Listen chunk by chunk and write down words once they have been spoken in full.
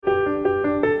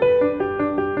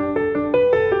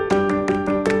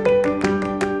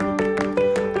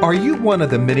Are you one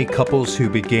of the many couples who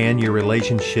began your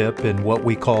relationship in what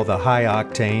we call the high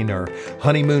octane or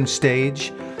honeymoon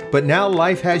stage, but now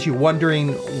life has you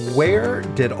wondering, where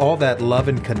did all that love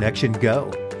and connection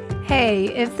go?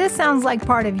 Hey, if this sounds like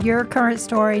part of your current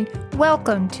story,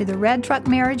 welcome to the Red Truck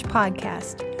Marriage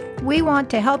Podcast. We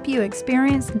want to help you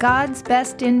experience God's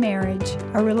best in marriage,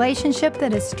 a relationship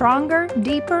that is stronger,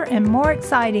 deeper, and more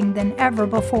exciting than ever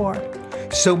before.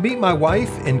 So meet my wife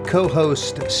and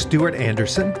co-host Stuart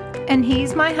Anderson. And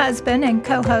he's my husband and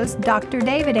co-host Dr.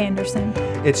 David Anderson.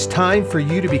 It's time for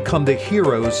you to become the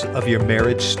heroes of your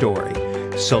marriage story.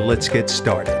 So let's get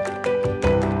started.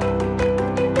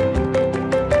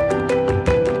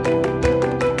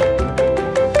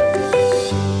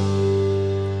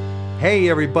 Hey,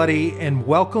 everybody, and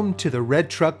welcome to the Red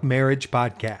Truck Marriage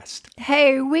Podcast.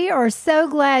 Hey, we are so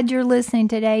glad you're listening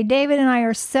today. David and I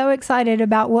are so excited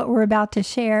about what we're about to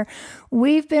share.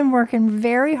 We've been working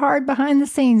very hard behind the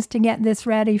scenes to get this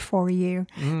ready for you.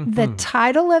 The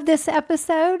title of this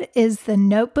episode is The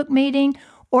Notebook Meeting: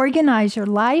 Organize Your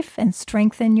Life and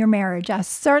Strengthen Your Marriage. I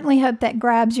certainly hope that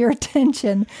grabs your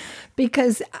attention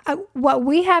because what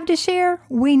we have to share,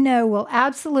 we know will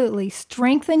absolutely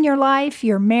strengthen your life,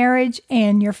 your marriage,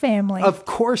 and your family. Of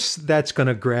course, that's going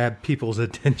to grab people's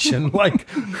attention. Like,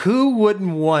 who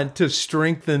wouldn't want to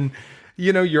strengthen,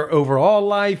 your overall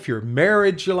life, your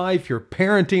marriage life, your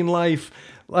parenting life,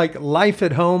 like life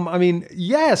at home? I mean,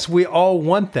 yes, we all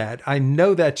want that. I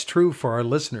know that's true for our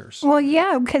listeners. Well,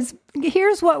 yeah, because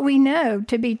here's what we know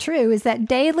to be true is that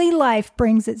daily life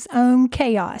brings its own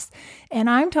chaos. And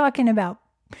I'm talking about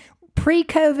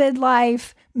pre-COVID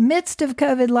life, midst of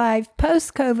COVID life,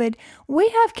 post-COVID. We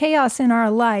have chaos in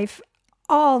our life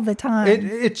all the time.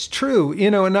 It's true,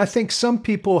 and I think some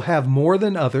people have more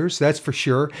than others, that's for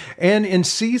sure. And in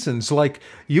seasons, like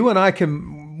you and I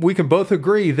we can both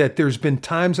agree that there's been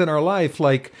times in our life,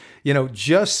 like,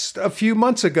 just a few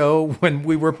months ago when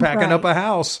we were packing up a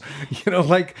house,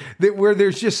 like that, where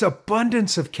there's just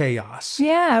abundance of chaos.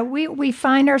 Yeah, we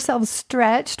find ourselves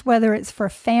stretched, whether it's for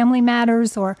family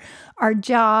matters or our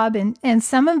job. And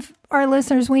some of our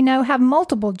listeners we know have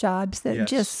multiple jobs that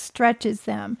just stretches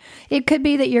them. It could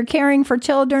be that you're caring for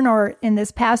children, or in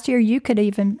this past year, you could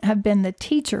even have been the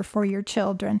teacher for your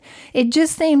children. It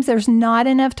just seems there's not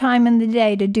enough time in the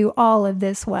day to do all of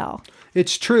this well.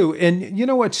 It's true. And you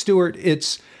know what, Stuart?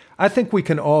 I think we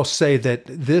can all say that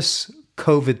this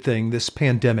COVID thing, this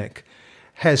pandemic,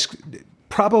 has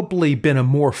probably been a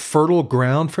more fertile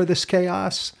ground for this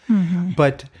chaos. Mm-hmm.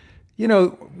 But,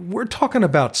 we're talking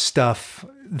about stuff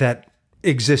that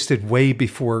existed way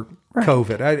before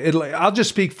COVID. I'll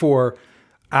just speak for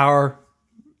our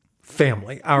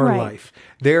family, our life.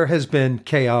 There has been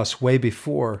chaos way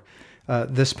before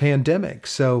this pandemic.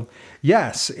 So,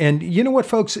 yes. And you know what,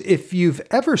 folks? If you've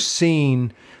ever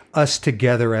seen us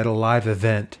together at a live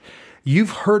event,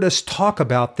 you've heard us talk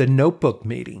about the notebook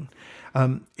meeting.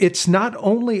 It's not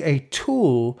only a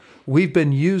tool we've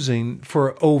been using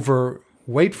for over,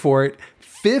 wait for it,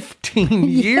 15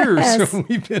 years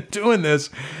we've been doing this.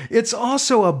 It's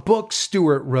also a book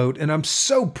Stuart wrote, and I'm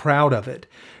so proud of it.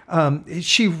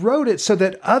 She wrote it so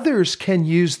that others can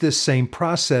use this same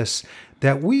process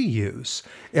that we use.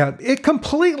 It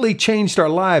completely changed our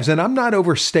lives, and I'm not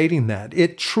overstating that.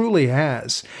 It truly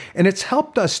has. And it's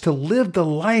helped us to live the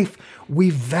life we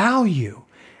value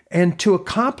and to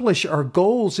accomplish our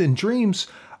goals and dreams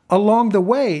along the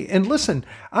way. And listen,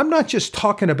 I'm not just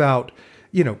talking about,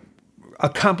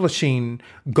 accomplishing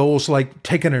goals like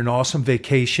taking an awesome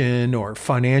vacation or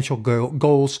financial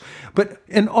goals,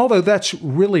 and although that's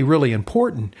really, really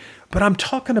important, but I'm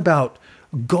talking about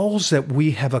goals that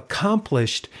we have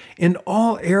accomplished in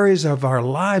all areas of our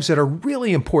lives that are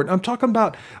really important. I'm talking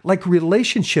about like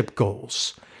relationship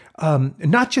goals,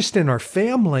 not just in our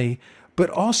family, but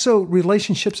also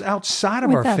relationships outside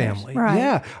of our family.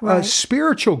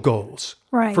 Spiritual goals,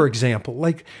 for example.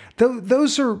 Like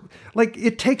those are like,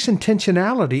 it takes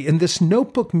intentionality, and this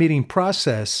notebook meeting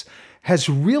process has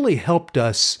really helped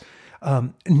us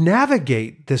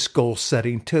navigate this goal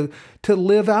setting to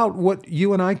live out what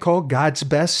you and I call God's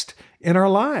best in our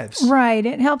lives. Right.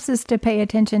 It helps us to pay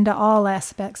attention to all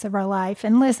aspects of our life.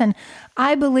 And listen,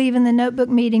 I believe in the notebook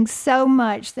meeting so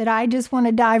much that I just want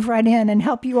to dive right in and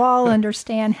help you all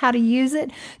understand how to use it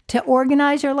to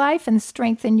organize your life and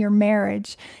strengthen your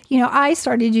marriage. I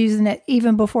started using it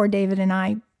even before David and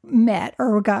I met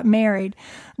or got married.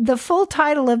 The full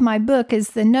title of my book is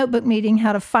The Notebook Meeting: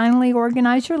 How to Finally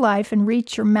Organize Your Life and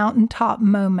Reach Your Mountaintop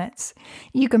Moments.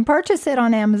 You can purchase it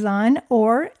on Amazon,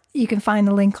 or you can find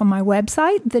the link on my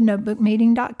website,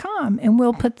 thenotebookmeeting.com, and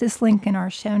we'll put this link in our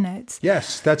show notes.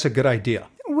 Yes, that's a good idea.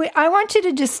 I want you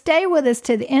to just stay with us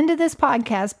to the end of this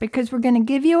podcast, because we're going to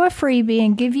give you a freebie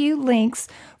and give you links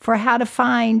for how to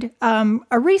find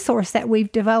a resource that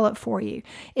we've developed for you.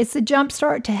 It's a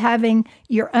jumpstart to having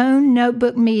your own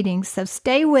notebook meetings. So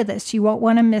stay with us. You won't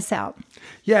want to miss out.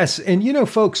 Yes. And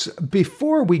folks,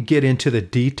 before we get into the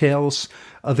details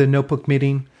of the notebook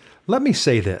meeting, let me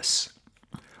say this.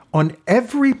 On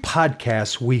every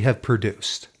podcast we have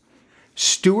produced,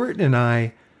 Stuart and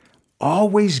I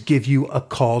always give you a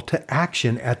call to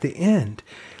action at the end.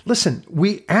 Listen,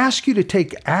 we ask you to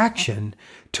take action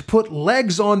to put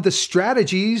legs on the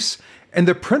strategies and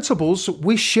the principles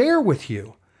we share with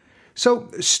you. So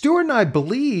Stuart and I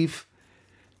believe,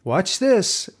 watch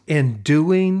this, in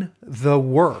doing the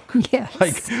work.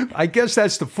 Yes. I guess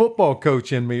that's the football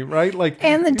coach in me, right?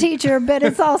 And the teacher, but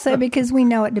it's also because we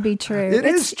know it to be true.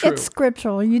 It's true. It's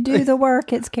scriptural. You do the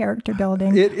work, it's character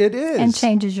building. It is. And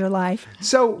changes your life.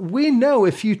 So we know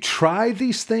if you try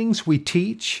these things we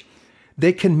teach,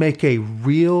 they can make a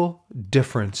real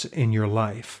difference in your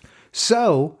life.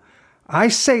 So I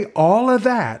say all of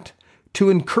that to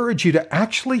encourage you to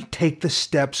actually take the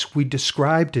steps we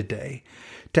described today,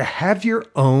 to have your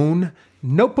own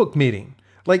notebook meeting.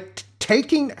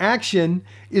 Taking action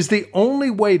is the only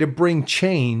way to bring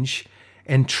change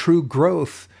and true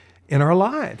growth in our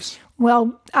lives.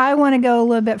 Well, I want to go a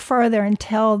little bit further and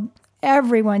tell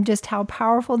everyone just how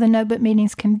powerful the notebook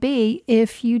meetings can be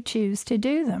if you choose to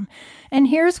do them. And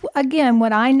here's, again,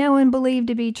 what I know and believe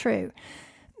to be true.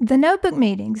 The notebook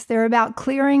meetings, they're about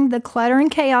clearing the clutter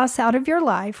and chaos out of your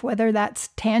life, whether that's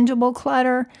tangible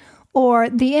clutter or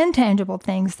the intangible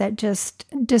things that just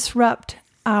disrupt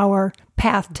our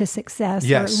path to success,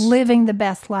 yes, or living the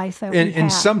best life that we have.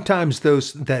 And sometimes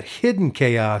that hidden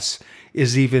chaos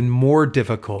is even more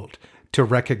difficult to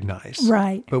recognize.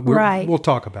 Right. But we'll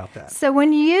talk about that. So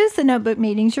when you use the notebook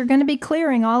meetings, you're going to be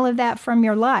clearing all of that from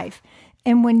your life.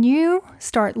 And when you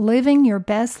start living your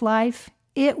best life,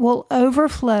 it will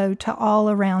overflow to all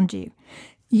around you.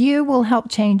 You will help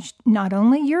change not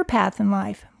only your path in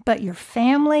life, but your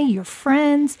family, your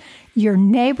friends, your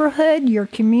neighborhood, your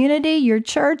community, your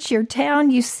church, your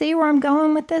town. You see where I'm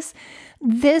going with this?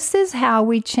 This is how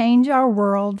we change our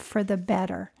world for the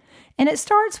better. And it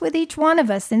starts with each one of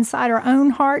us inside our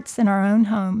own hearts and our own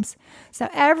homes. So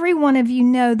every one of you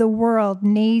know the world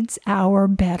needs our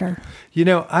better.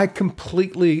 I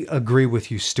completely agree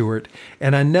with you, Stuart.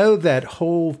 And I know that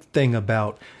whole thing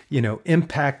about,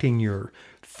 impacting your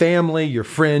family, your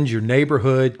friends, your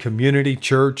neighborhood, community,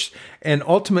 church, and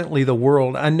ultimately the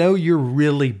world. I know you're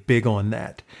really big on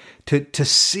that. To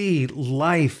see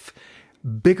life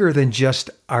bigger than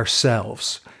just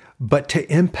ourselves, but to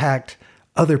impact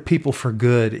other people for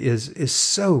good is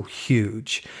so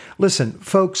huge. Listen,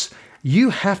 folks, you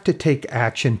have to take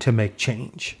action to make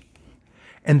change.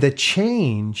 And the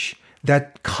change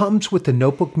that comes with the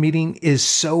notebook meeting is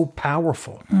so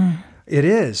powerful. It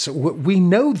is. We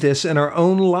know this in our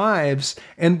own lives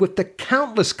and with the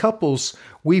countless couples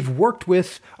we've worked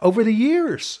with over the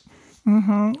years.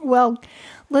 Mm-hmm. Well,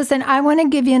 listen, I want to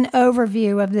give you an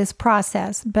overview of this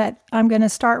process, but I'm going to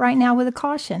start right now with a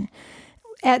caution.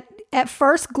 At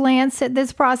first glance at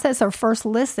this process, or first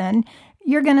listen,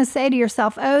 you're going to say to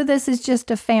yourself, oh, this is just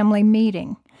a family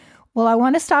meeting. Well, I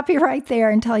want to stop you right there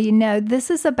and tell you, no, this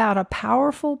is about a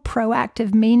powerful,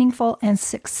 proactive, meaningful, and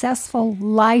successful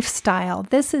lifestyle.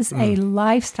 This is a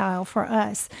lifestyle for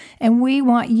us, and we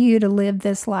want you to live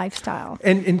this lifestyle.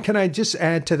 And can I just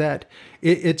add to that?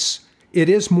 It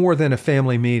is more than a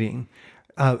family meeting.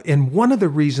 And one of the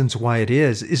reasons why it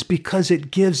is because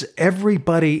it gives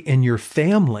everybody in your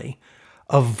family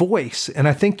a voice. And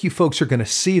I think you folks are going to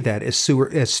see that as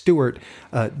Stuart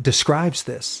describes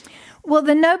this. Well,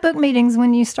 the notebook meetings,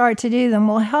 when you start to do them,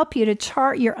 will help you to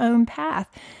chart your own path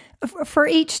for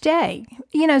each day.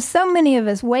 So many of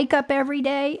us wake up every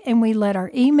day and we let our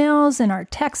emails and our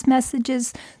text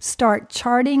messages start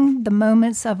charting the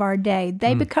moments of our day.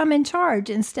 They become in charge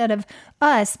instead of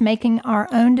us making our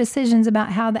own decisions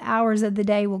about how the hours of the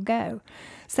day will go.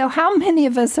 So how many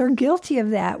of us are guilty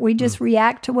of that? We just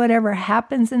react to whatever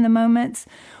happens in the moments,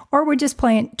 or we're just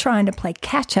trying to play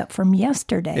catch up from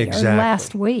yesterday or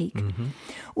last week. Mm-hmm.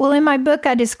 Well, in my book,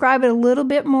 I describe it a little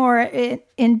bit more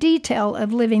in detail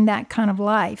of living that kind of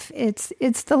life. It's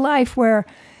the life where,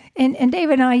 and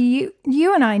David and I, you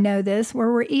and I know this,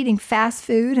 where we're eating fast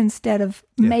food instead of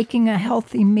making a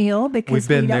healthy meal because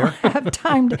we don't have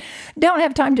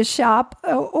time to shop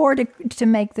or to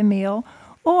make the meal.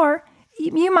 Or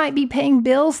you might be paying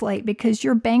bills late because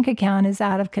your bank account is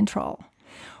out of control.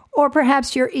 Or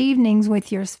perhaps your evenings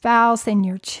with your spouse and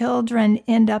your children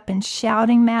end up in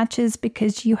shouting matches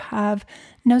because you have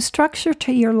no structure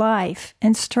to your life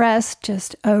and stress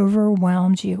just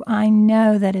overwhelms you. I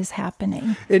know that is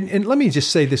happening. And let me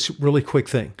just say this really quick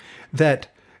thing that,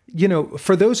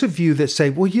 for those of you that say,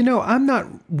 well, I'm not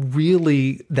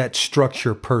really that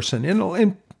structure person,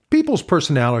 and people's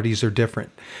personalities are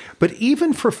different. But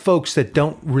even for folks that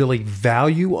don't really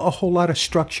value a whole lot of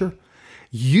structure,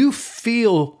 you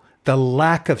feel the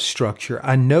lack of structure.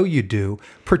 I know you do,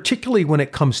 particularly when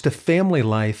it comes to family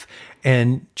life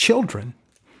and children.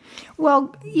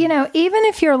 Well, even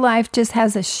if your life just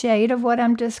has a shade of what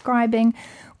I'm describing,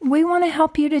 we want to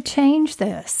help you to change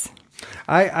this.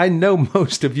 I know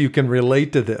most of you can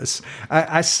relate to this.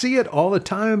 I see it all the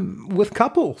time with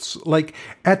couples.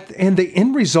 And the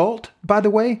end result, by the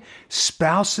way,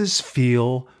 spouses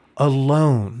feel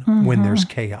alone when there's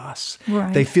chaos.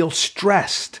 Right. They feel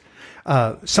stressed,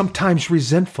 sometimes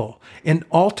resentful, and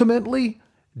ultimately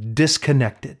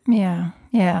disconnected.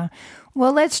 Yeah.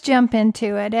 Well, let's jump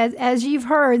into it. As you've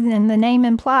heard, and the name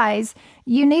implies,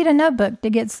 you need a notebook to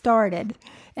get started.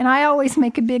 And I always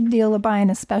make a big deal of buying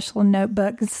a special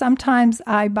notebook. Sometimes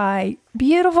I buy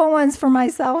beautiful ones for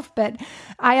myself, but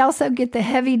I also get the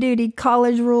heavy-duty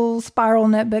college rule spiral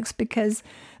notebooks because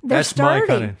they're sturdy.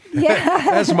 My kind of,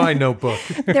 that's my notebook.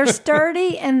 They're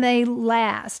sturdy and they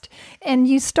last. And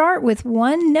you start with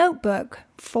one notebook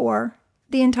for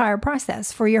the entire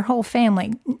process for your whole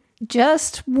family.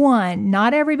 Just one.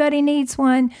 Not everybody needs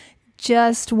one.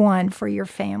 Just one for your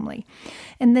family.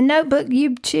 And the notebook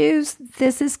you choose,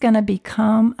 this is going to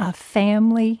become a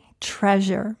family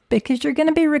treasure because you're going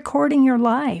to be recording your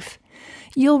life.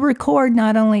 You'll record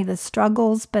not only the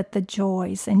struggles, but the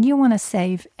joys. And you want to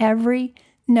save every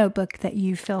notebook that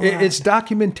you fill out. It's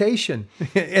documentation.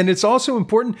 And it's also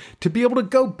important to be able to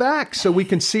go back so we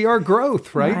can see our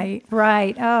growth, right?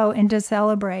 Right. Oh, and to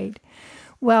celebrate.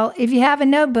 Well, if you have a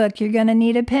notebook, you're going to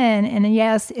need a pen. And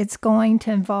yes, it's going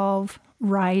to involve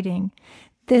writing.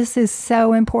 This is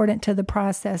so important to the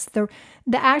process. The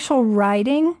actual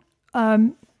writing,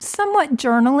 somewhat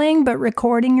journaling, but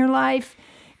recording your life,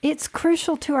 it's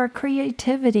crucial to our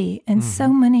creativity. And so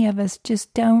many of us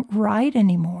just don't write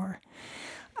anymore.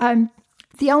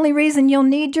 The only reason you'll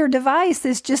need your device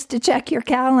is just to check your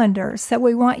calendar. So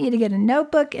we want you to get a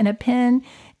notebook and a pen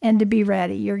and to be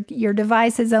ready. Your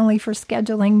device is only for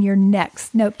scheduling your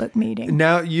next notebook meeting.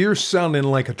 Now, you're sounding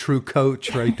like a true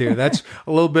coach right there. That's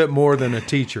a little bit more than a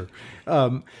teacher.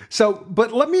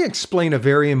 But let me explain a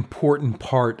very important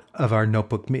part of our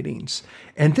notebook meetings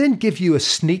and then give you a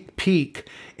sneak peek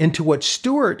into what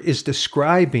Stuart is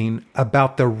describing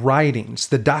about the writings,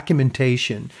 the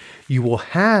documentation you will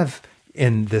have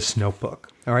in this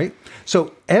notebook. All right.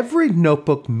 So every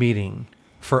notebook meeting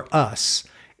for us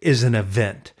is an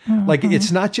event. Like,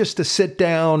 it's not just a sit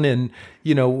down and,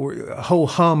 ho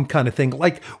hum kind of thing.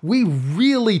 Like, we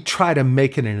really try to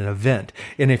make it an event.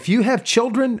 And if you have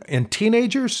children and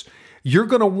teenagers, you're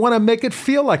going to want to make it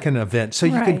feel like an event so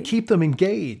you can keep them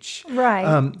engaged.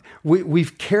 Right.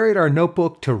 We've carried our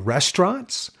notebook to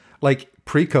restaurants, like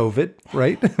pre-COVID,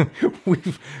 right?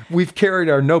 We've carried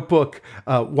our notebook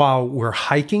while we're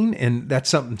hiking, and that's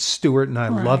something Stuart and I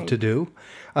love to do.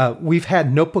 We've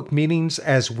had notebook meetings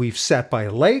as we've sat by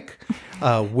a lake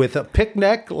with a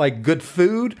picnic, like good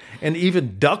food, and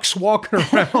even ducks walking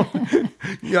around.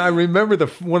 I remember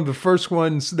one of the first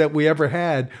ones that we ever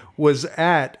had was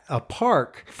at a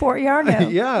park. Fort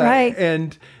Yarnell. Yeah. Right.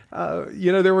 And,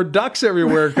 there were ducks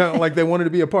everywhere, kind of like they wanted to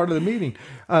be a part of the meeting.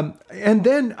 And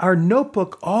then our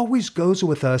notebook always goes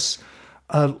with us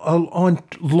on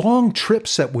long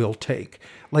trips that we'll take.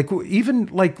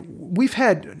 We've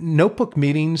had notebook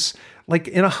meetings like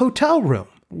in a hotel room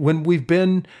when we've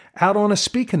been out on a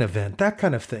speaking event, that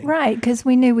kind of thing. Right, because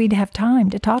we knew we'd have time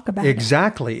to talk about it.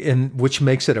 Exactly, and which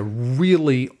makes it a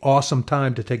really awesome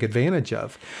time to take advantage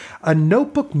of. A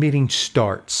notebook meeting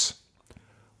starts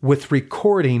with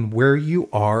recording where you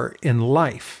are in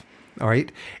life. All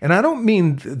right. And I don't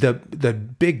mean the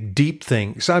big, deep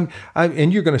things. And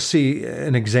you're going to see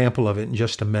an example of it in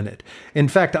just a minute. In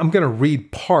fact, I'm going to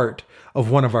read part of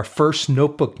one of our first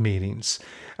notebook meetings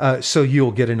so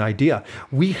you'll get an idea.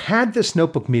 We had this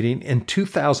notebook meeting in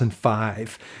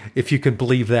 2005, if you can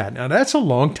believe that. Now, that's a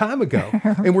long time ago,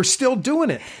 and we're still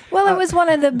doing it. Well, it was one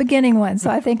of the beginning ones,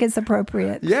 so I think it's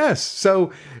appropriate. Yes.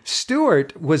 So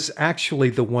Stuart was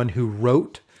actually the one who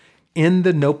wrote in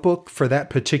the notebook for that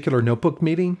particular notebook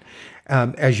meeting,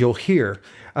 as you'll hear.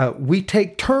 We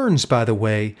take turns, by the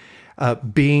way,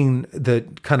 being the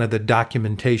kind of the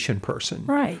documentation person.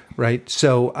 Right. Right.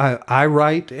 So I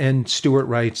write and Stuart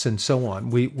writes and so on.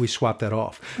 We swap that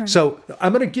off. Right. So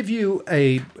I'm going to give you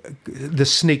the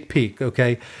sneak peek.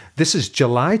 Okay. This is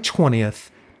July 20th,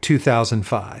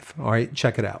 2005. All right.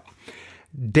 Check it out.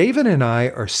 David and I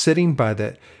are sitting by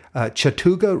the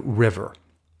Chattooga River.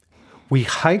 We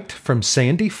hiked from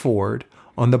Sandy Ford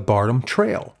on the Barnum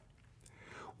Trail.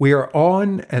 We are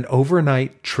on an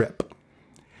overnight trip.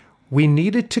 We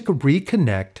needed to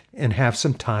reconnect and have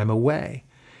some time away.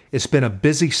 It's been a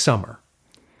busy summer.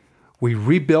 We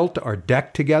rebuilt our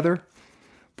deck together.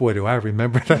 Boy, do I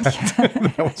remember that.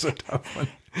 That was a tough one.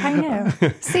 I know.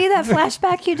 See that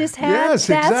flashback you just had? Yes,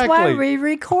 That's exactly. why we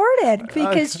recorded,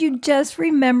 because you just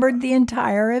remembered the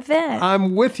entire event.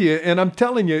 I'm with you, and I'm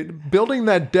telling you, building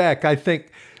that deck, I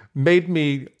think, made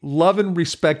me love and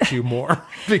respect you more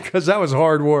because that was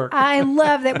hard work. I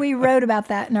love that we wrote about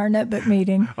that in our notebook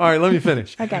meeting. All right, let me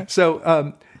finish. Okay.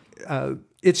 So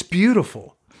it's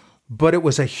beautiful, but it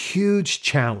was a huge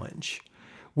challenge.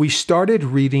 We started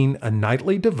reading a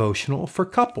nightly devotional for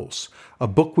couples, a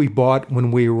book we bought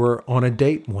when we were on a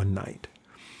date one night.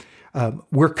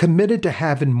 We're committed to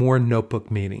having more notebook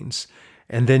meetings.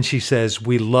 And then she says,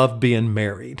 we love being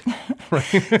married.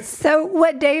 Right? So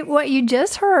what you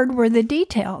just heard were the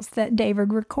details that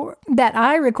that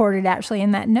I recorded actually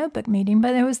in that notebook meeting,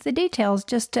 but it was the details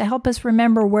just to help us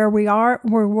remember where we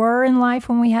were in life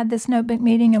when we had this notebook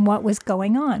meeting and what was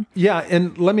going on. Yeah,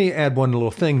 and let me add one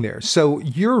little thing there. So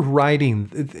you're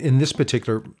writing in this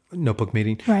particular notebook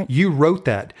meeting, right. You wrote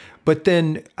that, but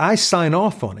then I sign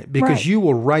off on it because right. you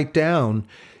will write down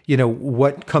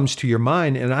what comes to your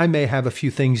mind, and I may have a few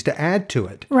things to add to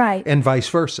it. Right. And vice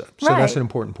versa. So right. That's an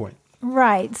important point.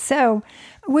 Right. So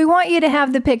we want you to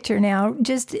have the picture now.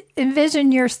 Just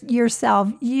envision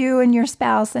yourself, you and your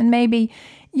spouse, and maybe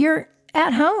you're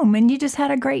at home and you just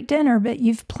had a great dinner, but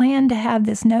you've planned to have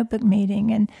this notebook meeting.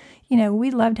 And,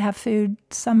 we love to have food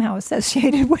somehow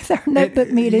associated with our notebook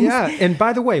meetings. Yeah. And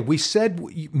by the way, we said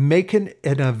making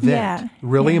an event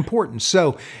really important.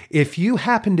 So if you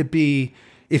happen to be...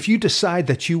 If you decide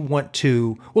that you want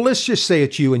to, well, let's just say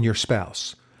it's you and your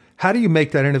spouse. How do you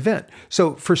make that an event?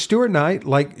 So for Stuart and I,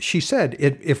 like she said,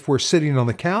 if we're sitting on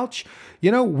the couch,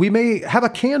 we may have a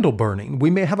candle burning.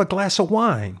 We may have a glass of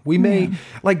wine. We may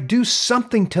do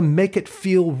something to make it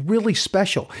feel really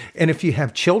special. And if you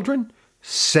have children,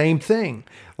 same thing.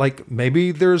 Like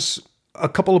maybe there's a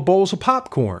couple of bowls of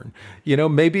popcorn.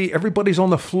 Maybe everybody's on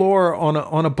the floor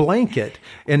on a blanket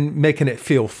and making it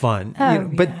feel fun.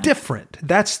 But different.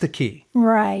 That's the key.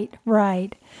 Right,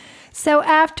 right. So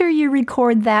after you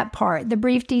record that part, the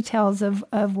brief details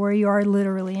of where you are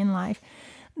literally in life,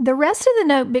 the rest of the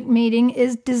notebook meeting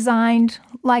is designed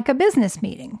like a business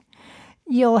meeting.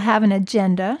 You'll have an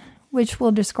agenda, which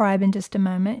we'll describe in just a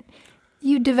moment.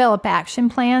 You develop action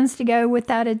plans to go with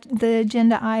the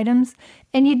agenda items,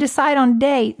 and you decide on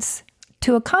dates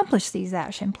to accomplish these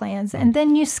action plans. And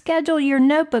then you schedule your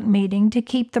notebook meeting to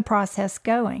keep the process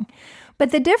going. But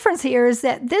the difference here is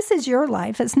that this is your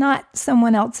life. It's not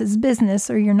someone else's business,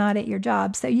 or you're not at your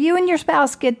job. So you and your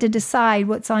spouse get to decide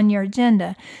what's on your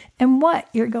agenda and what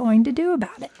you're going to do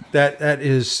about it. That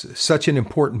is such an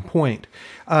important point.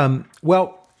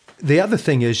 The other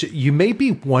thing is you may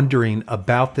be wondering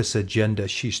about this agenda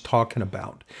she's talking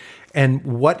about and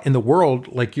what in the world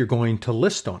you're going to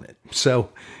list on it. So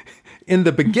in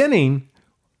the beginning,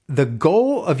 the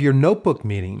goal of your notebook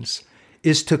meetings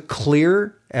is to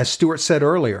clear, as Stuart said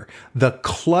earlier, the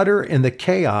clutter and the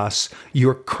chaos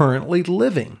you're currently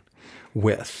living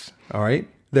with. All right?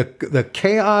 The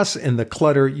chaos and the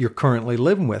clutter you're currently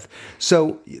living with,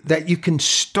 so that you can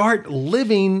start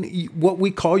living what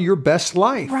we call your best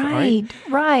life.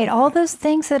 Right. All those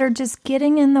things that are just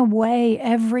getting in the way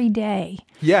every day.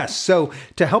 Yes. So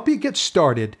to help you get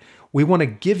started, we want to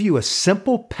give you a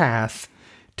simple path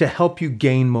to help you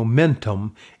gain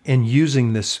momentum in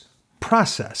using this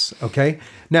process. Okay.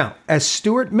 Now, as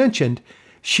Stuart mentioned,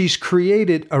 she's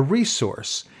created a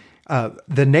resource.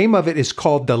 The name of it is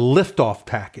called the Liftoff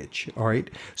Package. All right.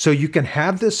 So you can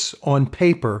have this on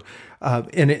paper,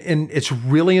 and it's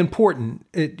really important,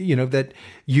 that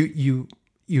you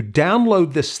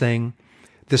download this thing,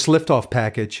 this Liftoff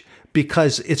Package,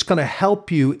 because it's going to help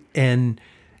you in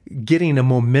getting a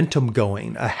momentum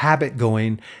going, a habit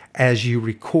going as you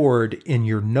record in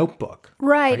your notebook.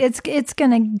 Right. It's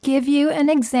going to give you an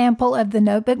example of the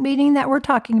notebook meeting that we're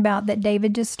talking about that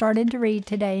David just started to read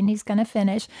today and he's going to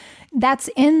finish. That's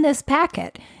in this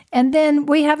packet. And then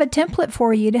we have a template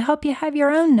for you to help you have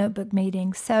your own notebook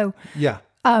meeting. So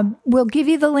we'll give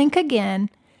you the link again.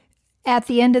 at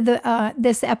the end of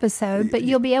this episode, but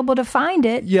you'll be able to find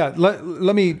it. Yeah,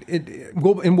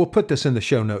 we'll put this in the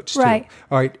show notes too. Right.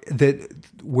 All right,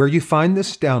 where you find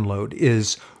this download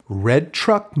is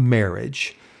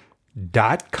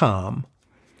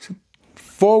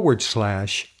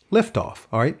redtruckmarriage.com/liftoff.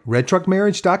 All right,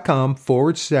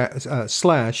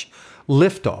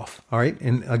 redtruckmarriage.com/liftoff. All right,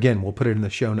 and again, we'll put it in the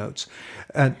show notes.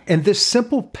 And this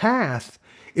simple path,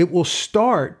 it will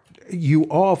start you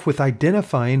off with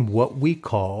identifying what we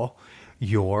call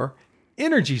your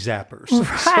energy zappers.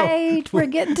 Right. We're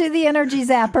getting to the energy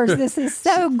zappers. This is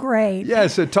so great. Yeah.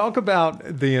 So talk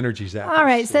about the energy zappers. All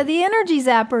right. So the energy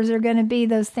zappers are going to be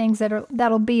those things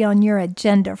that'll be on your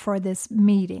agenda for this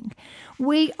meeting.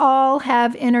 We all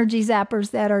have energy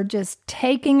zappers that are just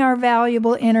taking our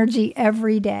valuable energy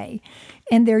every day.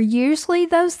 And they're usually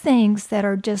those things that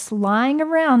are just lying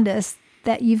around us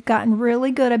that you've gotten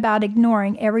really good about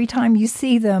ignoring every time you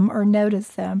see them or notice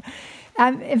them.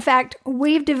 In fact,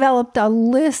 we've developed a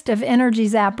list of energy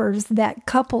zappers that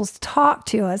couples talk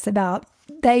to us about.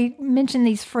 They mention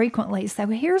these frequently. So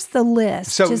here's the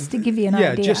list, just to give you an idea.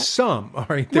 Yeah, just some. All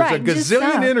right. There's a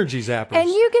gazillion energy zappers. And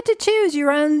you get to choose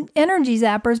your own energy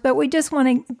zappers, but we just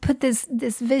want to put this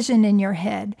vision in your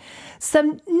head.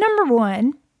 So number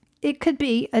one, it could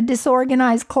be a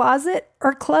disorganized closet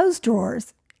or clothes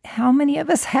drawers. How many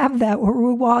of us have that where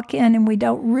we walk in and we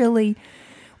don't really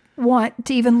want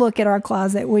to even look at our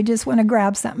closet? We just want to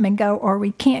grab something and go, or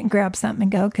we can't grab something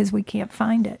and go because we can't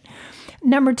find it.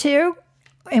 Number two,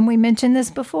 and we mentioned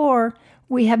this before,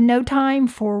 we have no time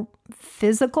for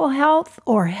physical health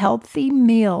or healthy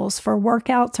meals, for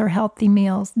workouts or healthy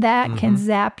meals. That can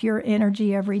zap your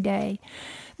energy every day.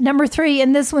 Number three,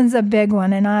 and this one's a big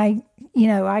one, and I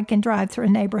can drive through a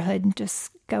neighborhood and just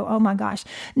go, oh my gosh.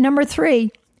 Number three,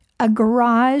 a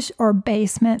garage or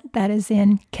basement that is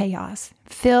in chaos,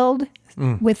 filled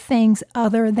with things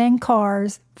other than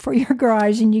cars for your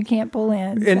garage and you can't pull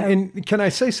in. And can I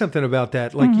say something about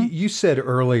that? Like you said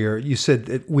earlier, you said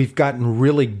that we've gotten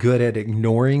really good at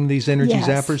ignoring these energy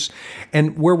zappers,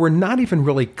 and where we're not even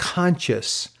really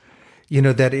conscious,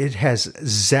 that it has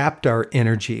zapped our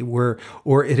energy, or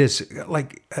it has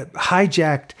like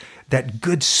hijacked that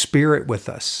good spirit with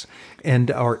us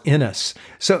and are in us.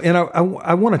 So, and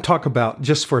I want to talk about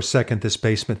just for a second this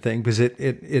basement thing, because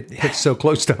it hits so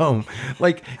close to home.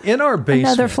 Like in our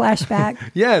basement. Another flashback.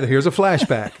 Yeah, here's a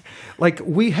flashback. Like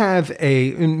we have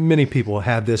and many people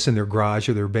have this in their garage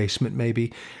or their basement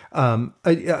maybe,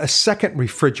 a second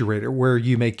refrigerator where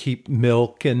you may keep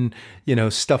milk and,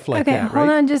 stuff like that, right? Okay, hold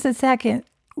on just a second.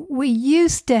 We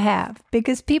used to have,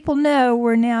 because people know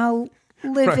we're now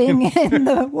living in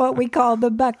what we call the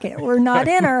bucket. We're not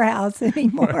in our house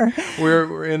anymore.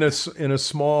 We're in a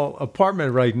small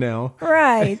apartment right now.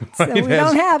 Right. So we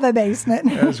don't have a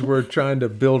basement. As we're trying to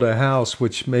build a house,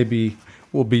 which maybe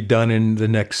will be done in the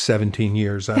next 17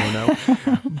 years. I don't know.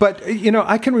 But,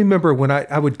 I can remember when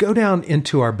I would go down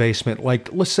into our basement,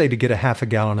 like let's say to get a half a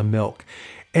gallon of milk.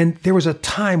 And there was a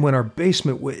time when our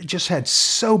basement just had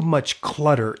so much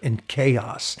clutter and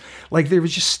chaos. Like there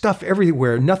was just stuff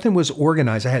everywhere. Nothing was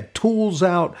organized. I had tools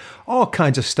out, all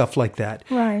kinds of stuff like that.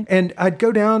 Right. And I'd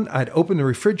go down, I'd open the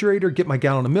refrigerator, get my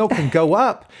gallon of milk and go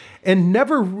up, and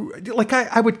never, like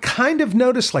I would kind of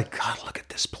notice like, God, look at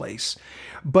this place.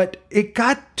 But it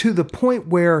got to the point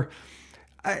where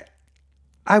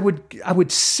I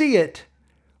would see it,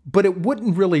 but it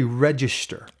wouldn't really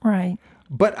register. Right.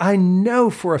 But I know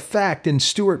for a fact, and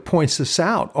Stuart points this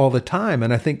out all the time,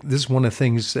 and I think this is one of the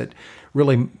things that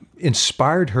really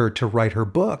inspired her to write her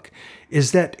book,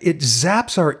 is that it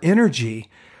zaps our energy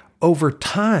over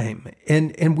time,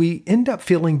 and we end up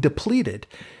feeling depleted.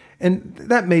 And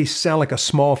that may sound like a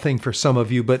small thing for some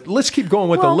of you, but let's keep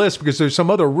going with the list, because there's some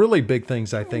other really big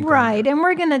things, I think. Right. And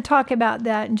we're going to talk about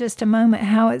that in just a moment,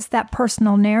 how it's that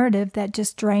personal narrative that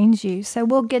just drains you. So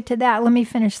we'll get to that. Let me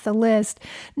finish the list.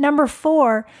 Number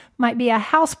 4 might be a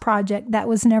house project that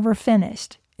was never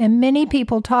finished. And many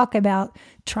people talk about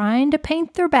trying to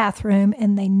paint their bathroom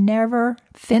and they never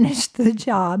finished the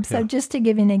job. So just to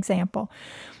give you an example.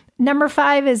 Number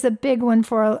 5 is a big one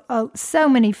for so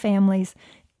many families.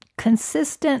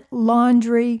 Consistent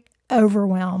laundry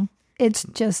overwhelm. It's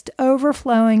just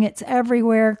overflowing. It's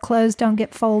everywhere. Clothes don't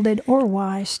get folded or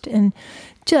washed, and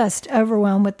just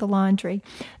overwhelmed with the laundry.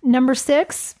 Number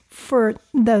 6, for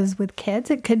those with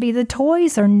kids, it could be the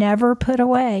toys are never put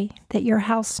away, that your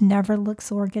house never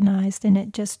looks organized, and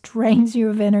it just drains you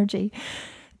of energy.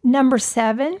 Number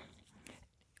 7,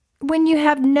 when you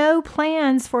have no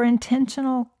plans for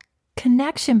intentional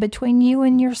connection between you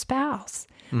and your spouse.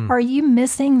 Are you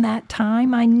missing that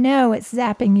time? I know it's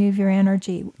zapping you of your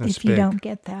energy if you don't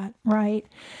get that, right?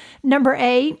 Number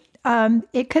 8,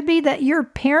 it could be that your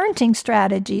parenting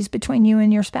strategies between you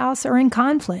and your spouse are in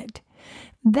conflict.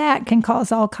 That can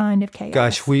cause all kind of chaos.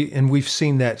 Gosh, we've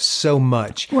seen that so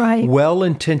much. Right.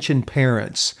 Well-intentioned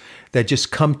parents that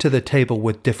just come to the table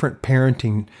with different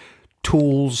parenting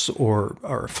tools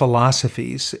or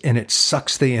philosophies, and it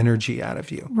sucks the energy out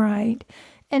of you. Right.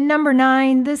 And number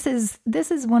 9, this is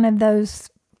one of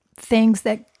those things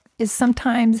that is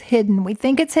sometimes hidden. We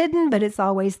think it's hidden, but it's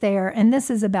always there. And this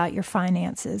is about your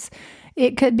finances.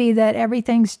 It could be that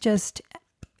everything's just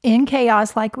in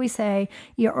chaos, like we say,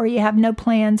 or you have no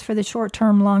plans for the short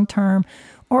term, long term,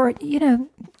 or,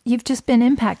 you've just been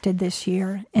impacted this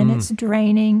year and it's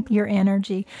draining your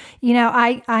energy.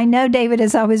 I know, David,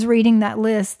 as I was reading that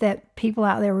list, that people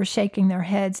out there were shaking their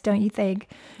heads, don't you think?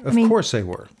 Of course they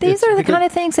were. These are the kind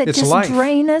of things that just life.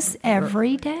 Drain us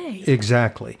every day.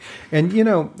 Exactly. And,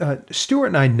 Stuart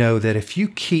and I know that if you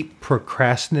keep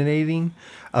procrastinating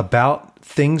about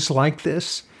things like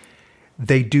this,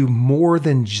 they do more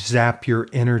than zap your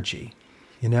energy.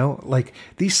 Like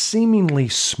these seemingly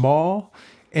small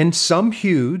and some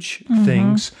huge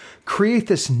things create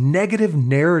this negative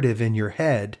narrative in your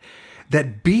head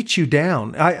that beats you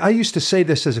down. I used to say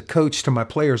this as a coach to my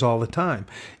players all the time.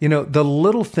 The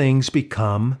little things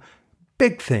become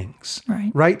big things,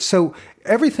 right? So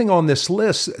everything on this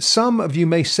list, some of you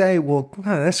may say, well,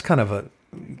 that's kind of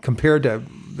compared to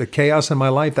the chaos in my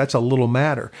life, that's a little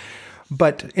matter.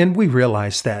 And we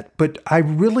realize that, but I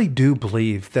really do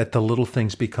believe that the little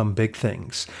things become big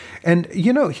things. And,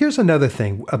 here's another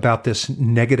thing about this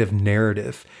negative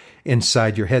narrative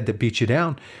inside your head that beats you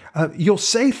down. You'll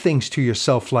say things to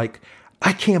yourself like,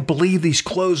 I can't believe these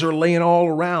clothes are laying all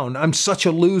around. I'm such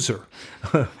a loser.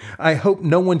 I hope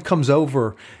no one comes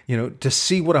over, to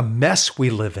see what a mess we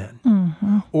live in.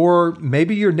 Or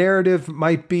maybe your narrative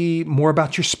might be more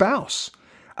about your spouse.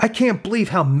 I can't believe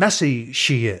how messy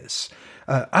she is.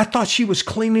 I thought she was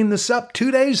cleaning this up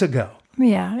 2 days ago.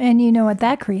 Yeah, and you know what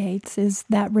that creates is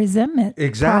that resentment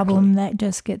problem that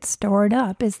just gets stored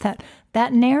up. Is that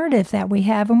narrative that we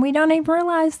have, and we don't even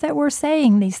realize that we're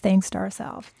saying these things to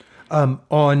ourselves.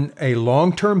 On a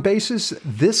long-term basis,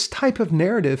 this type of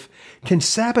narrative can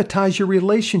sabotage your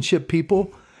relationship,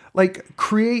 people. Like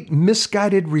create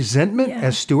misguided resentment,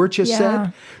 as Stuart just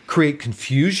said, create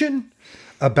confusion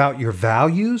about your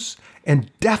values,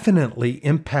 and definitely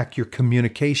impact your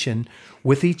communication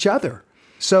with each other.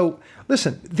 So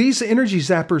listen, these energy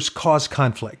zappers cause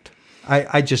conflict.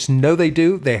 I just know they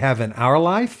do. They have in our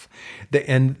life,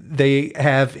 and they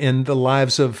have in the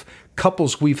lives of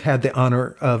couples we've had the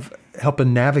honor of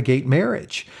helping navigate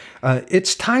marriage.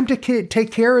 It's time to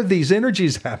take care of these energy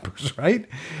zappers, right?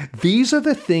 These are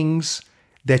the things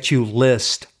that you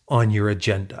list on your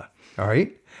agenda, all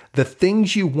right? The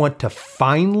things you want to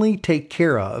finally take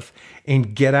care of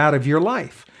and get out of your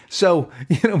life. So,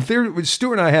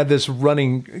 Stuart and I had this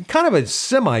running, kind of a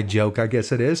semi-joke, I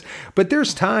guess it is, but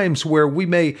there's times where we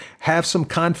may have some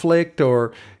conflict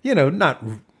or, not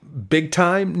big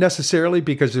time necessarily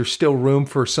because there's still room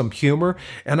for some humor.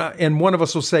 And one of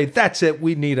us will say, that's it,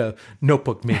 we need a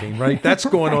notebook meeting, right? That's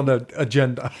going on the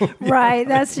agenda. Right,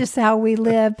 that's just how we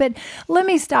live. But let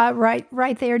me stop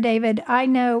right there, David. I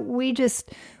know we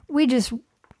just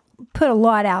put a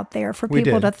lot out there for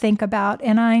people to think about.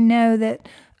 And I know that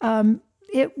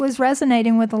it was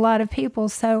resonating with a lot of people.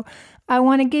 So I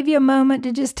want to give you a moment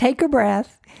to just take a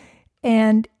breath.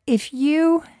 And if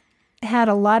you had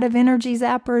a lot of energy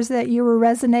zappers that you were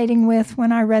resonating with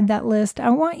when I read that list,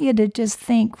 I want you to just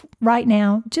think right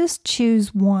now, just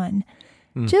choose one.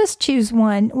 Just choose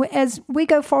one. As we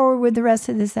go forward with the rest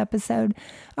of this episode,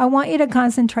 I want you to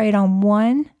concentrate on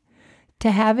one to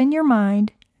have in your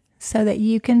mind so that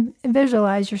you can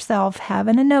visualize yourself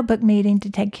having a notebook meeting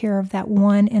to take care of that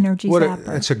one energy zapper.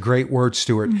 That's a great word,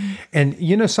 Stuart. And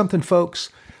you know something, folks?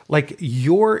 Like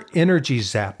your energy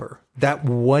zapper, that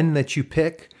one that you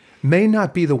pick, may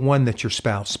not be the one that your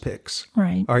spouse picks.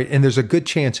 Right. All right. And there's a good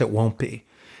chance it won't be.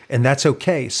 And that's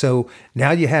okay. So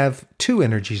now you have 2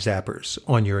 energy zappers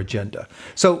on your agenda.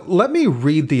 So let me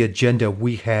read the agenda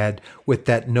we had with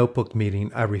that notebook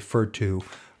meeting I referred to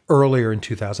earlier in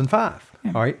 2005.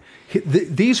 All right.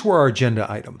 These were our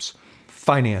agenda items.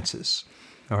 Finances.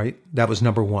 All right. That was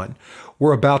number 1.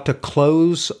 We're about to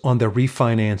close on the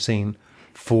refinancing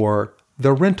for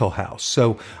the rental house.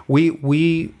 So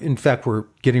we in fact, we're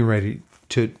getting ready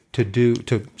to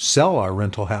sell our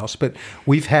rental house, but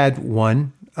we've had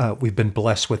one. We've been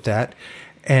blessed with that.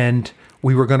 And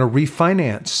We were going to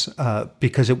refinance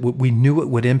because we knew it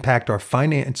would impact our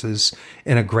finances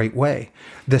in a great way.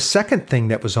 The second thing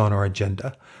that was on our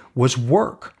agenda was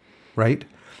work, right?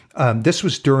 This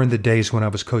was during the days when I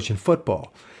was coaching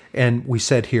football. And we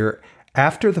said here,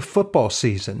 after the football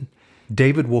season,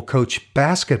 David will coach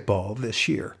basketball this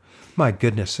year. My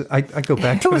goodness, I go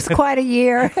back to it. Was quite a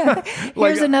year.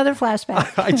 Here's another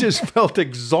flashback. I just felt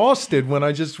exhausted when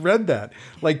I just read that.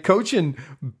 Like coaching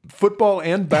football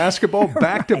and basketball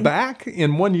back to back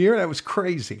in 1 year, that was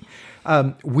crazy.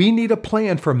 We need a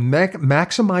plan for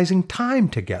maximizing time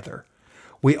together.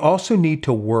 We also need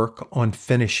to work on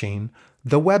finishing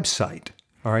the website.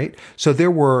 All right. So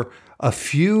there were a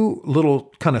few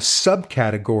little kind of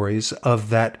subcategories of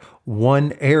that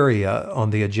one area on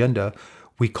the agenda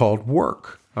we called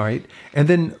work. All right. And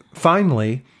then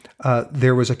finally,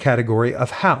 there was a category of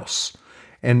house.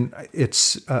 And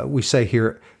it's, we say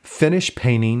here, finish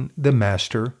painting the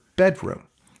master bedroom.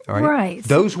 All right. Right.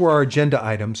 Those were our agenda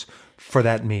items for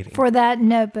that meeting. For that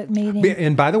notebook meeting.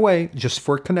 And by the way, just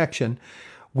for connection,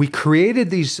 we created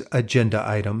these agenda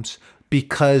items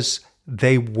because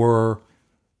they were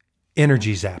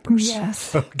energy zappers.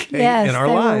 Yes. Okay. Yes, in our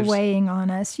they lives. were weighing on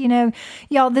us. You know,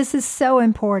 y'all, this is so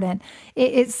important.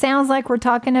 It sounds like we're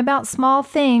talking about small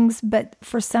things, but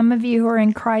for some of you who are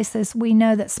in crisis, we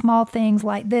know that small things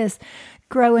like this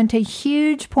grow into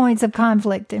huge points of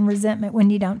conflict and resentment when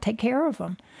you don't take care of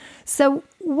them. So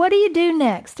what do you do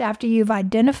next after you've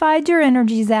identified your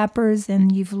energy zappers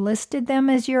and you've listed them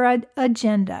as your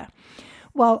agenda?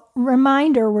 Well,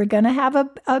 reminder, we're going to have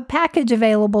a package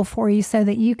available for you so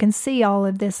that you can see all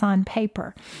of this on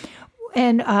paper.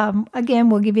 And again,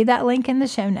 we'll give you that link in the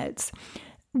show notes.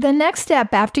 The next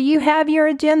step after you have your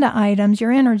agenda items,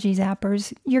 your energy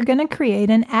zappers, you're going to create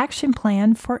an action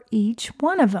plan for each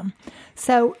one of them.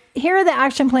 So here are the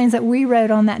action plans that we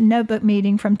wrote on that notebook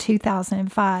meeting from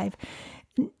 2005.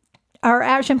 Our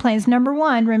action plans, number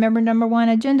one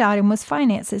agenda item was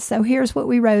finances. So here's what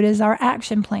we wrote as our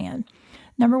action plan.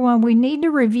 Number one, we need to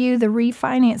review the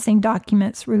refinancing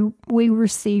documents we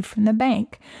received from the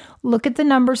bank. Look at the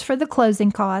numbers for the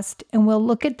closing cost, and we'll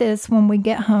look at this when we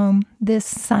get home this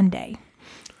Sunday.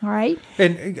 All right?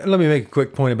 And let me make a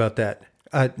quick point about that.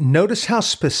 Notice how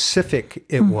specific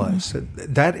it was.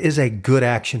 That is a good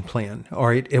action plan. All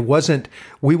right? It wasn't,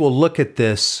 we will look at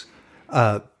this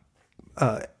at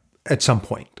some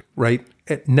point, right?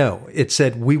 No, it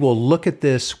said, we will look at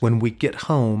this when we get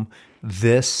home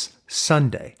this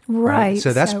Sunday. Right.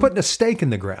 So that's putting a stake in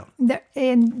the ground.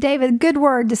 And David, good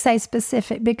word to say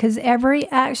specific, because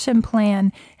every action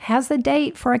plan has a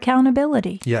date for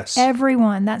accountability. Yes.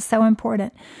 Everyone. That's so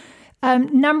important.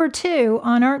 Number two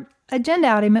on our agenda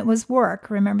item, it was work.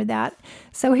 Remember that?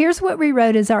 So here's what we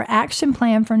wrote as our action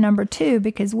plan for number two,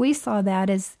 because we saw that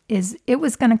as it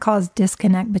was going to cause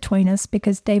disconnect between us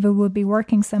because David would be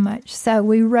working so much. So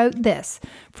we wrote this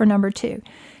for number two.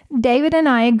 David and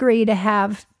I agree to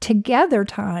have together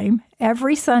time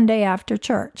every Sunday after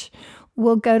church.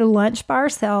 We'll go to lunch by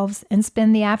ourselves and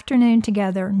spend the afternoon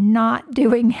together, not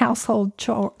doing household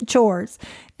chores.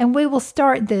 And we will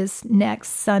start this next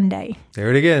Sunday.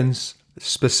 There it begins.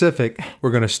 Specific.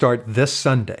 We're going to start this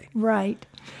Sunday. Right.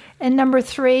 And number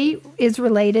three is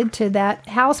related to that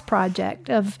house project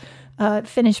of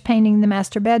finish painting the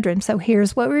master bedroom. So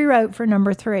here's what we wrote for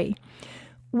number three.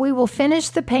 We will finish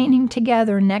the painting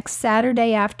together next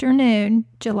Saturday afternoon,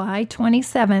 July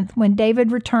 27th, when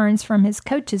David returns from his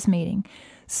coaches meeting.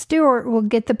 Stuart will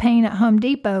get the paint at Home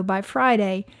Depot by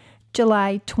Friday,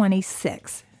 July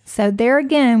 26th. So there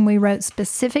again, we wrote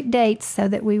specific dates so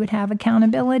that we would have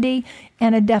accountability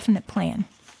and a definite plan.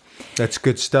 That's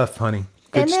good stuff, honey.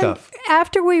 Good stuff.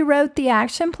 After we wrote the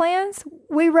action plans,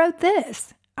 we wrote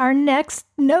this. Our next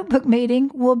notebook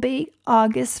meeting will be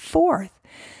August 4th.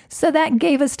 So that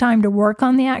gave us time to work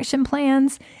on the action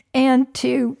plans and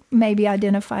to maybe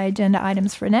identify agenda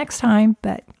items for next time.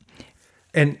 But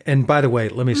and by the way,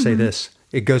 let me say this.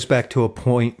 It goes back to a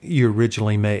point you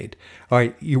originally made. All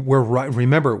right,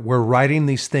 remember, we're writing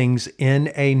these things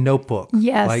in a notebook.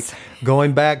 Yes. Like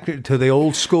going back to the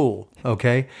old school,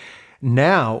 okay?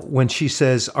 Now, when she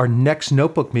says our next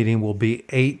notebook meeting will be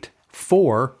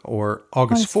 8/4 or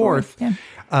August 4th,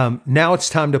 now it's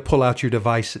time to pull out your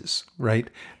devices, right?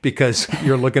 Because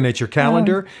you're looking at your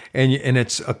calendar and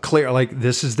it's a clear, like,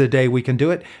 this is the day we can do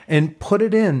it, and put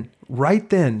it in right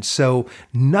then so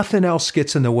nothing else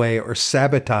gets in the way or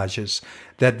sabotages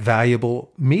that valuable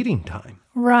meeting time.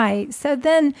 Right. So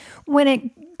then when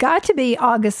it got to be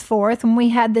August 4th, when we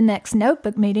had the next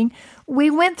notebook meeting, we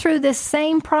went through this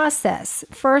same process.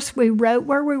 First, we wrote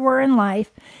where we were in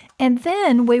life. And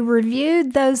then we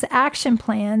reviewed those action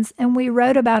plans and we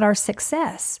wrote about our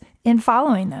success in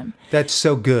following them. That's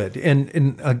so good.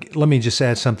 And let me just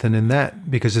add something in that,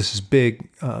 because this is big,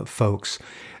 folks,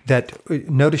 that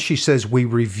notice she says we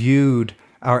reviewed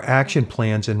our action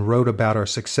plans and wrote about our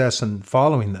success in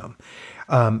following them.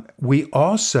 We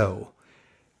also,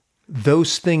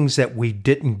 those things that we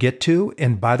didn't get to,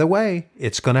 and by the way,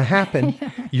 it's going to happen.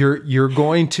 You're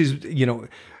going to,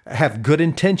 have good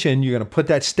intention. You're going to put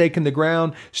that stake in the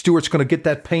ground. Stuart's going to get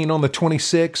that paint on the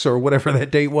 26th or whatever that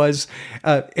date was.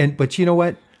 But you know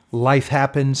what? Life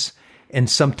happens, and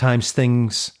sometimes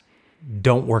things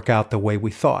don't work out the way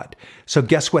we thought. So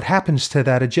guess what happens to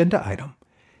that agenda item?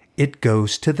 It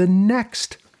goes to the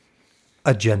next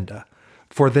agenda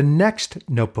for the next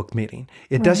notebook meeting.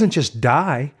 It doesn't just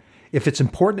die. If it's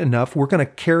important enough, we're going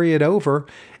to carry it over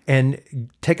and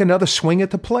take another swing at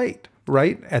the plate,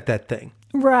 right, at that thing.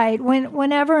 Right.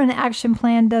 Whenever an action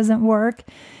plan doesn't work,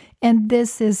 and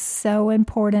this is so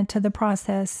important to the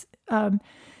process,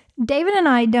 David and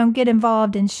I don't get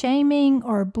involved in shaming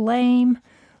or blame.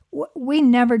 We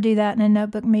never do that in a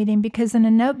notebook meeting, because in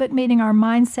a notebook meeting, our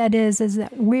mindset is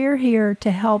that we're here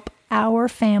to help our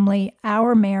family,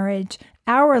 our marriage,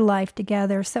 our life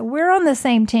together. So we're on the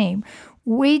same team.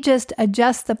 We just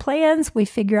adjust the plans, we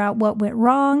figure out what went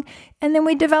wrong, and then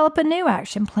we develop a new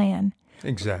action plan.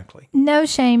 Exactly. No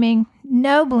shaming,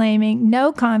 no blaming,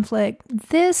 no conflict.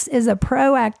 This is a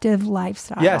proactive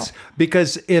lifestyle. Yes,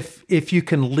 because if you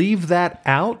can leave that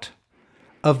out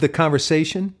of the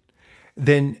conversation,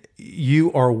 then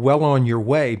you are well on your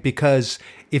way. Because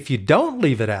if you don't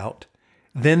leave it out,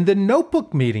 then the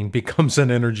notebook meeting becomes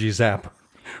an energy zapper,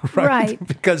 right?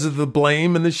 Because of the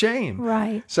blame and the shame.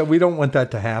 Right. So we don't want that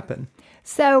to happen.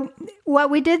 So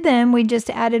what we did then, we just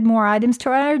added more items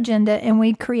to our agenda, and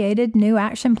we created new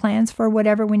action plans for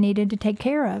whatever we needed to take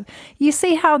care of. You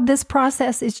see how this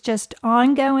process is just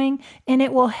ongoing, and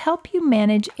it will help you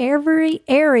manage every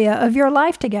area of your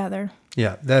life together.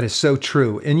 Yeah, that is so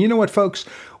true. And you know what, folks?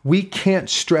 We can't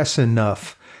stress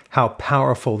enough how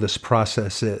powerful this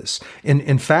process is.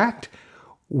 In fact,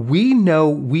 we know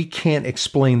we can't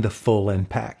explain the full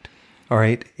impact. All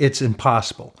right? It's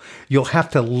impossible. You'll have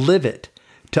to live it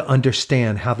to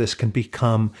understand how this can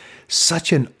become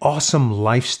such an awesome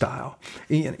lifestyle.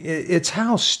 It's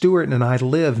how Stuart and I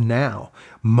live now,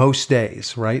 most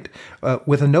days, right?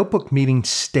 With a notebook meeting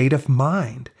state of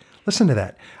mind. Listen to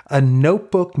that. A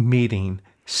notebook meeting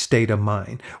state of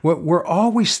mind. We're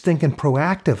always thinking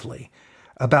proactively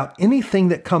about anything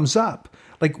that comes up.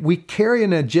 Like, we carry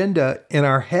an agenda in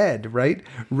our head, right?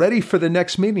 Ready for the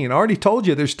next meeting. I already told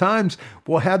you there's times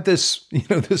we'll have this,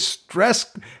 this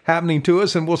stress happening to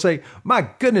us, and we'll say, my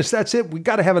goodness, that's it. We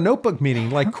got to have a notebook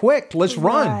meeting. Like, quick, let's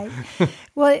run. Right.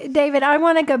 Well, David, I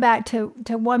want to go back to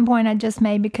one point I just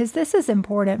made, because this is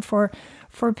important for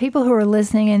people who are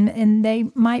listening and they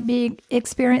might be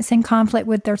experiencing conflict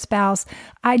with their spouse.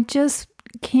 I just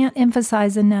can't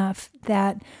emphasize enough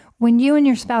that when you and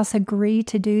your spouse agree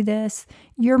to do this,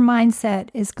 your mindset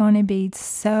is going to be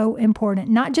so important.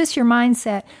 Not just your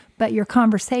mindset, but your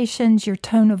conversations, your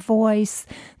tone of voice,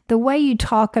 the way you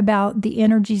talk about the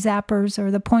energy zappers or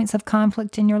the points of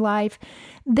conflict in your life.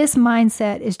 This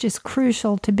mindset is just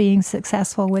crucial to being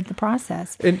successful with the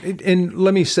process. And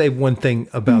let me say one thing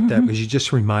about that, because you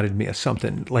just reminded me of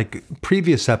something. Like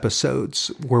previous episodes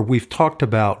where we've talked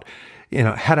about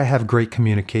how to have great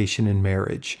communication in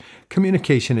marriage.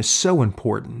 Communication is so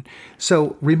important.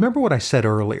 So remember what I said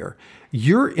earlier.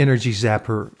 Your energy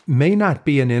zapper may not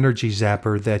be an energy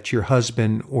zapper that your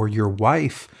husband or your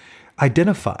wife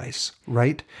identifies,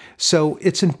 right? So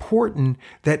it's important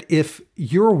that if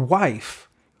your wife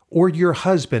or your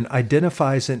husband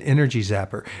identifies an energy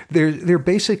zapper, they're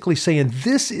basically saying,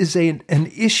 this is an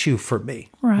issue for me,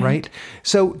 right?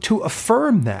 So to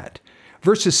affirm that,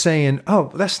 versus saying,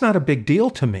 oh, that's not a big deal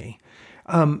to me.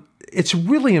 It's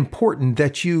really important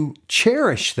that you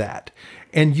cherish that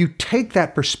and you take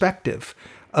that perspective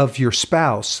of your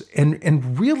spouse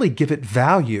and really give it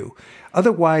value.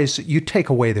 Otherwise, you take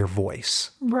away their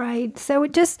voice. Right. So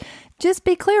just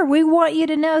be clear. We want you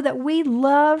to know that we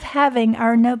love having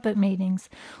our notebook meetings.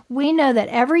 We know that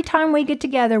every time we get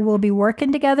together, we'll be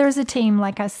working together as a team,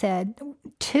 like I said.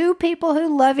 Two people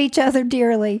who love each other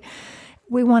dearly.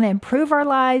 We want to improve our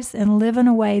lives and live in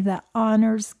a way that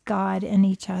honors God and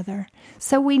each other.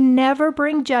 So we never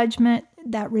bring judgment,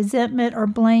 that resentment, or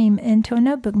blame into a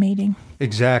notebook meeting.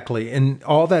 Exactly. And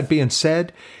all that being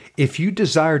said, if you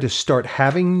desire to start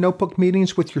having notebook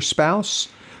meetings with your spouse,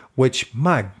 which,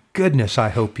 my goodness, I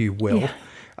hope you will,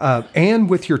 and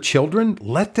with your children,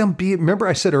 let them be. Remember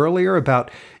I said earlier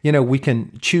about, we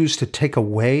can choose to take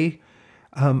away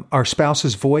our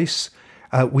spouse's voice,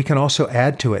 we can also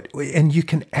add to it. And you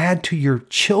can add to your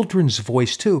children's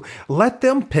voice too. Let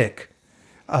them pick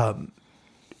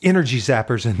energy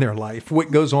zappers in their life, what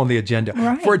goes on the agenda.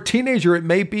 Right. For a teenager, it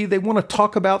may be they want to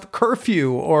talk about the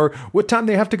curfew or what time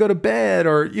they have to go to bed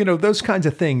or, those kinds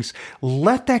of things.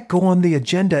 Let that go on the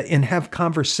agenda and have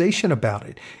conversation about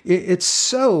it. It's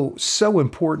so, so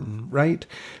important, right?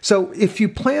 So if you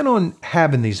plan on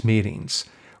having these meetings,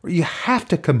 you have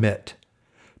to commit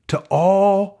to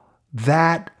all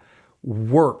that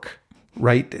work,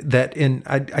 right?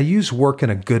 I use work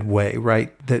in a good way,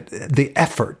 right? That the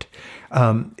effort,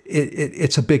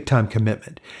 it's a big time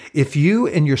commitment. If you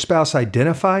and your spouse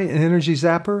identify an energy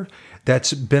zapper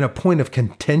that's been a point of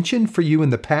contention for you in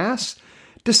the past,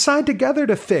 decide together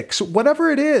to fix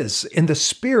whatever it is in the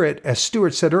spirit, as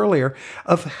Stuart said earlier,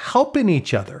 of helping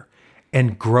each other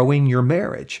and growing your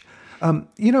marriage.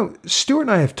 Stuart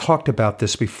and I have talked about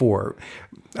this before,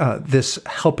 this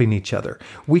helping each other.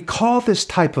 We call this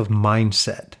type of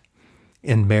mindset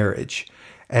in marriage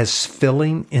as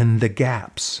filling in the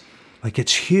gaps. Like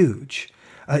it's huge.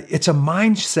 It's a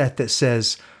mindset that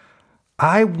says,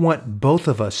 I want both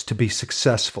of us to be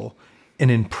successful in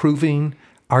improving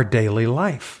our daily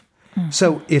life. Mm-hmm.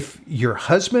 So if your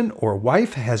husband or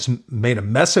wife has made a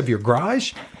mess of your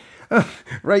garage,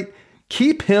 right,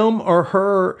 keep him or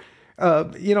her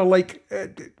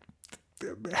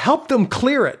help them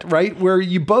clear it, right? Where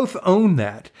you both own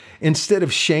that instead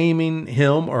of shaming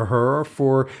him or her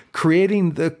for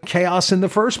creating the chaos in the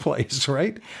first place,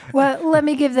 right? Well, let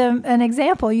me give them an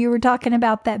example. You were talking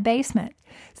about that basement.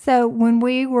 So when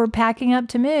we were packing up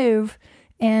to move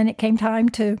and it came time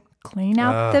to clean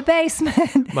out the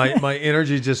basement. my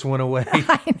energy just went away.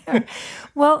 I know.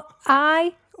 Well,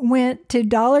 I went to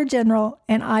Dollar General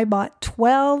and I bought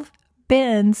 12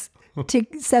 bins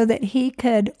so that he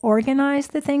could organize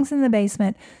the things in the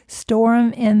basement, store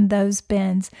them in those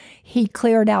bins. He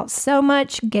cleared out so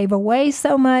much, gave away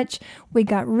so much, we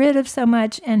got rid of so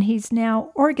much, and he's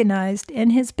now organized in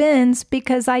his bins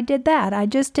because I did that. I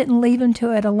just didn't leave him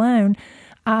to it alone.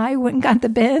 I went and got the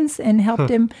bins and helped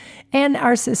him, and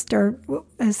our sister,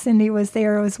 Cindy, was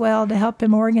there as well to help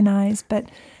him organize. But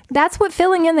that's what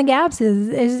filling in the gaps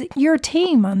is your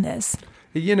team on this.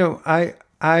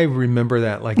 I remember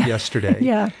that like yesterday.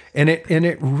 Yeah. And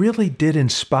it really did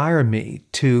inspire me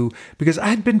because I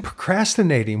had been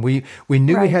procrastinating. We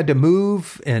knew we had to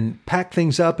move and pack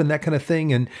things up and that kind of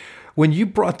thing. And when you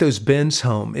brought those bins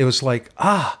home, it was like,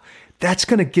 that's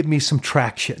going to give me some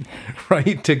traction,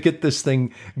 right? To get this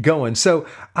thing going. So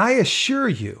I assure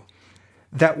you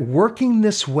that working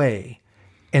this way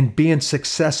and being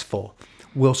successful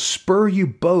will spur you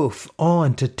both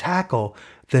on to tackle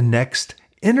the next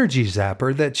energy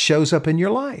zapper that shows up in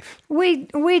your life. We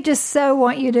just so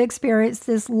want you to experience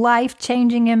this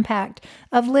life-changing impact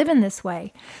of living this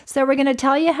way. So we're going to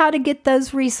tell you how to get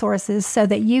those resources so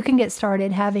that you can get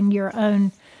started having your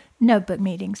own notebook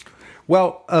meetings.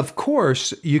 Well, of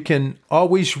course, you can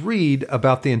always read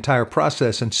about the entire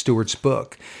process in Stuart's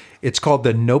book. It's called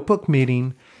The Notebook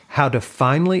Meeting: How to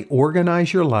Finally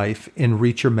Organize Your Life and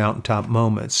Reach Your Mountaintop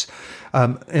Moments.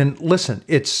 And listen,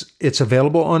 it's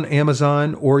available on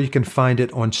Amazon, or you can find it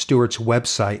on Stuart's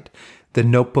website,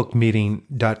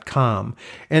 thenotebookmeeting.com.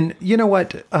 And you know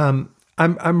what?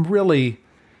 I'm really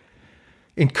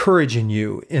encouraging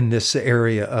you in this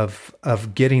area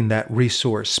of getting that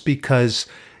resource because,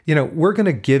 we're going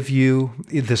to give you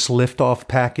this liftoff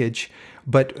package.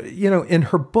 But, in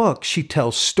her book, she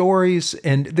tells stories,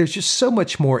 and there's just so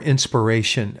much more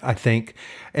inspiration, I think,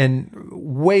 and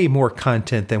way more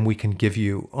content than we can give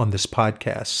you on this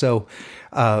podcast. So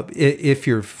if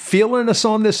you're feeling us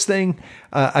on this thing,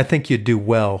 I think you'd do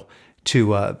well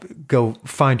to go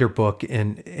find her book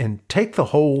and take the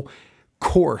whole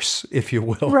course, if you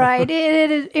will. Right.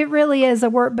 It really is a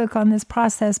workbook on this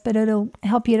process, but it'll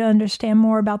help you to understand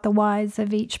more about the whys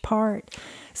of each part.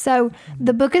 So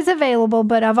the book is available,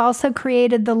 but I've also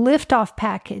created the liftoff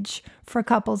package for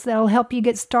couples that'll help you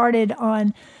get started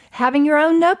on having your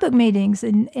own notebook meetings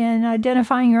and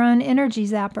identifying your own energy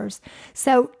zappers.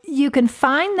 So you can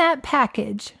find that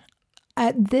package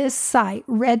at this site,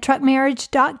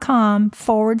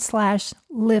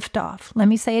 redtruckmarriage.com/liftoff. Let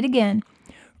me say it again,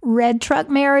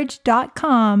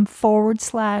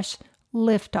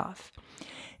 redtruckmarriage.com/liftoff.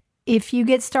 If you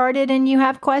get started and you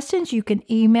have questions, you can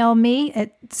email me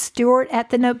at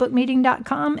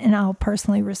Stuart@thenotebookmeeting.com and I'll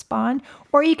personally respond.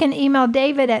 Or you can email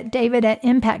David at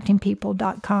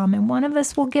impactingpeople.com and one of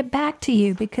us will get back to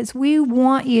you because we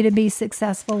want you to be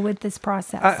successful with this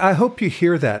process. I hope you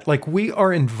hear that. Like, we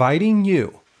are inviting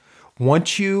you,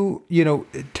 once you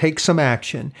take some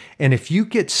action, and if you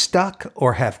get stuck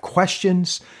or have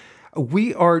questions,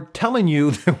 we are telling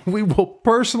you that we will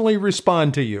personally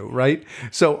respond to you, right?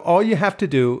 So all you have to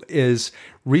do is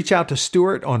reach out to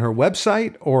Stuart on her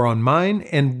website or on mine,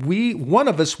 and one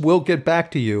of us will get back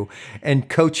to you and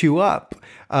coach you up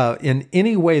in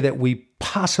any way that we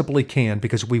possibly can,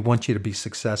 because we want you to be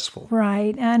successful.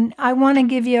 Right. And I want to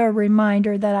give you a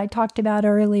reminder that I talked about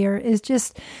earlier is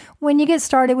just when you get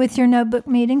started with your notebook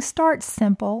meeting, start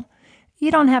simple.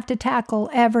 You don't have to tackle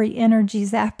every energy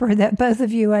zapper that both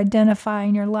of you identify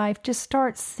in your life. Just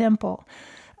start simple.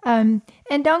 And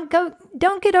don't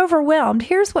get overwhelmed.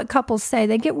 Here's what couples say.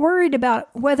 They get worried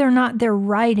about whether or not they're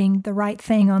writing the right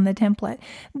thing on the template.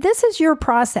 This is your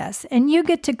process, and you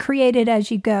get to create it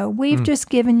as you go. We've just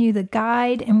given you the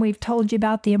guide, and we've told you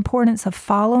about the importance of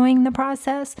following the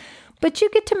process. But you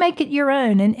get to make it your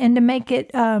own and to make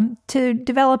it, to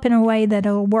develop in a way that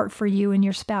it'll work for you and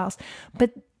your spouse.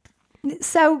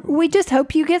 So we just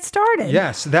hope you get started.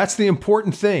 Yes, that's the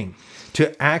important thing,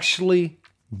 to actually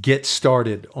get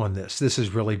started on this. This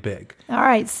is really big. All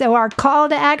right, so our call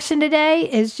to action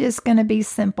today is just going to be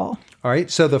simple. All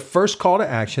right, so the first call to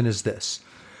action is this.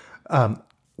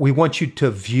 We want you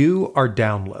to view our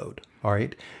download. All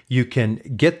right, you can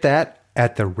get that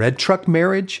at the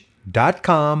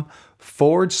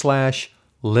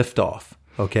redtruckmarriage.com/liftoff.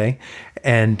 Okay.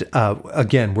 And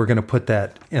again, we're going to put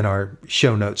that in our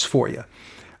show notes for you.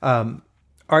 All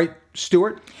right,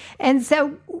 Stuart. And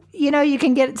so, you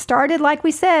can get started, like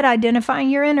we said, identifying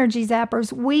your energy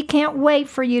zappers. We can't wait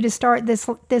for you to start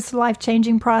this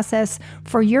life-changing process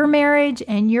for your marriage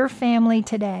and your family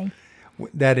today.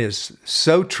 That is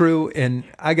so true. And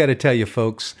I got to tell you,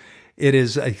 folks, it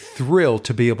is a thrill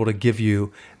to be able to give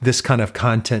you this kind of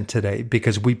content today,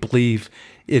 because we believe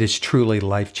it is truly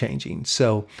life-changing.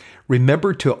 So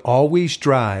remember to always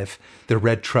drive the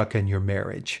red truck in your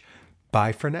marriage.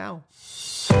 Bye for now.